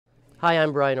Hi,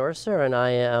 I'm Brian Orser, and I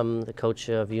am the coach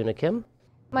of Yuna Kim.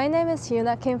 My name is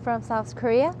Yuna Kim from South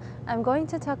Korea. I'm going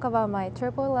to talk about my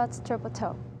triple Lutz-Triple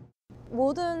toe.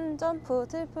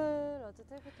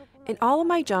 In all of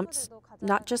my jumps,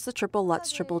 not just the triple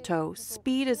Lutz-Triple toe,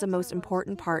 speed is the most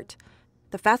important part.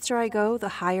 The faster I go,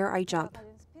 the higher I jump.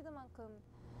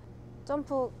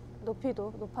 점프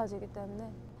높이도 높아지기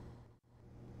때문에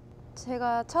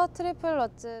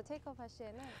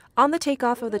On the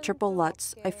takeoff of the triple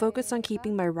Lutz, I focus on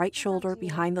keeping my right shoulder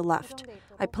behind the left.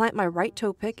 I plant my right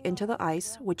toe pick into the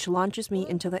ice, which launches me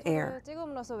into the air.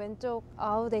 찍음으로써 왼쪽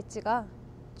아웃 엣지가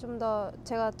좀 더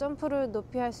제가 점프를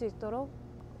높이 할 수 있도록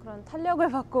그런 탄력을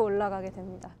받고 올라가게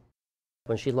됩니다.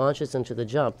 When she launches into the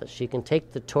jump, that she can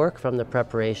take the torque from the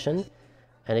preparation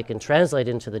and it can translate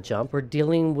into the jump. We're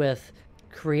dealing with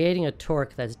creating a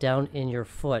torque that's down in your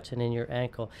foot and in your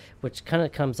ankle, which kind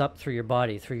of comes up through your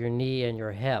body, through your knee and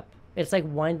your hip. It's like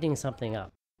winding something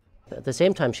up. At the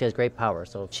same time, she has great power,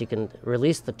 so she can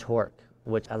release the torque,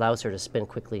 which allows her to spin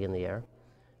quickly in the air.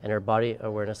 And her body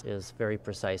awareness is very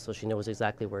precise, so she knows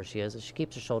exactly where she is. She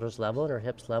keeps her shoulders level and her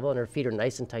hips level and her feet are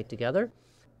nice and tight together.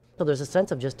 So there's a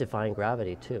sense of just defying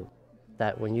gravity too,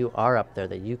 that when you are up there,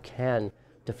 that you can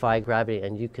defy gravity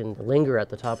and you can linger at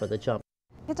the top of the jump.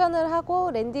 회전을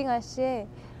하고 랜딩할 시에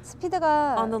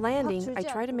스피드가 On the landing, I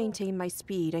try to maintain my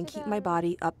speed and keep my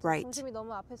body upright. 중심이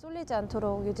너무 앞에 쏠리지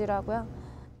않도록 유지를 하고요.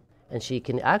 And she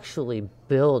can actually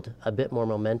build a bit more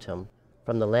momentum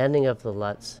from the landing of the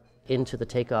Lutz into the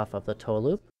takeoff of the toe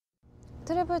loop.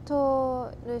 트리플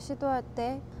토를 시도할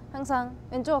때 항상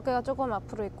왼쪽 어깨가 조금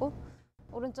앞으로 있고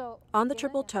오른쪽 On the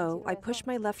triple toe, I push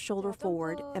my left shoulder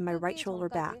forward and my right shoulder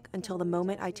back until the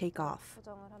moment I take off.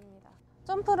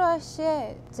 점프를 할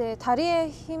시에 제 다리의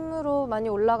힘으로 많이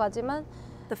올라가지만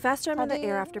The faster I'm in the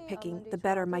air after picking, the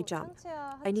better my jump.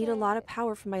 I need a lot of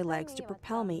power from my legs to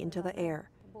propel me into the air.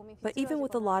 But even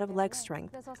with a lot of leg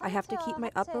strength, I have to keep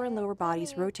my upper and lower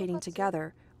bodies rotating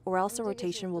together, or else the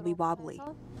rotation will be wobbly.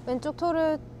 왼쪽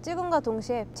토를 찍음과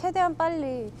동시에 최대한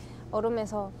빨리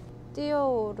얼음에서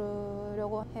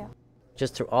뛰어오르려고 해요.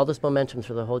 Just through all this momentum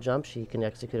through the whole jump, she can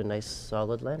execute a nice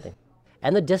solid landing.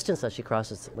 And the distance that she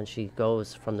crosses when she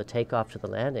goes from the takeoff to the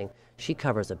landing, she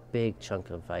covers a big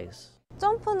chunk of ice.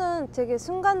 점프는 되게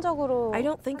순간적으로 I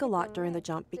don't think a lot during the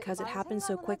jump because it happens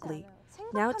so quickly.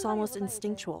 Now it's almost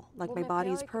instinctual, like my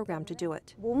body is programmed to do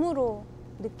it. 몸으로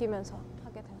느끼면서